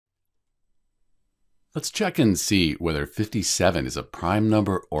Let's check and see whether 57 is a prime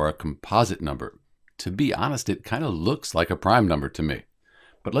number or a composite number. To be honest, it kind of looks like a prime number to me.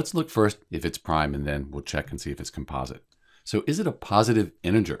 But let's look first if it's prime, and then we'll check and see if it's composite. So is it a positive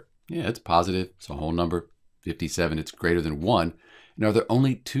integer? Yeah, it's positive. It's a whole number. 57, it's greater than 1. And are there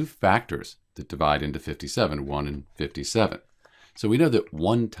only two factors that divide into 57, 1 and 57? So we know that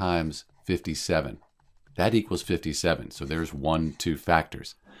 1 times 57, that equals 57. So there's 1, 2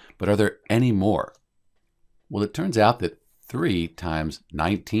 factors. But are there any more? Well, it turns out that 3 times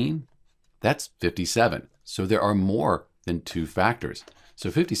 19, that's 57. So there are more than 2 factors. So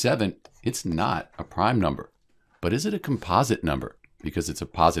 57, it's not a prime number. But is it a composite number? Because it's a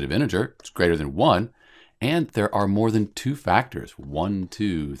positive integer, it's greater than 1, and there are more than 2 factors, 1,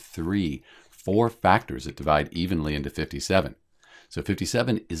 2, 3, 4 factors that divide evenly into 57. So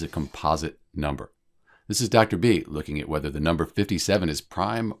 57 is a composite number. This is Dr. B looking at whether the number 57 is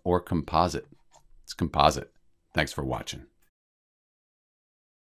prime or composite. It's composite. Thanks for watching.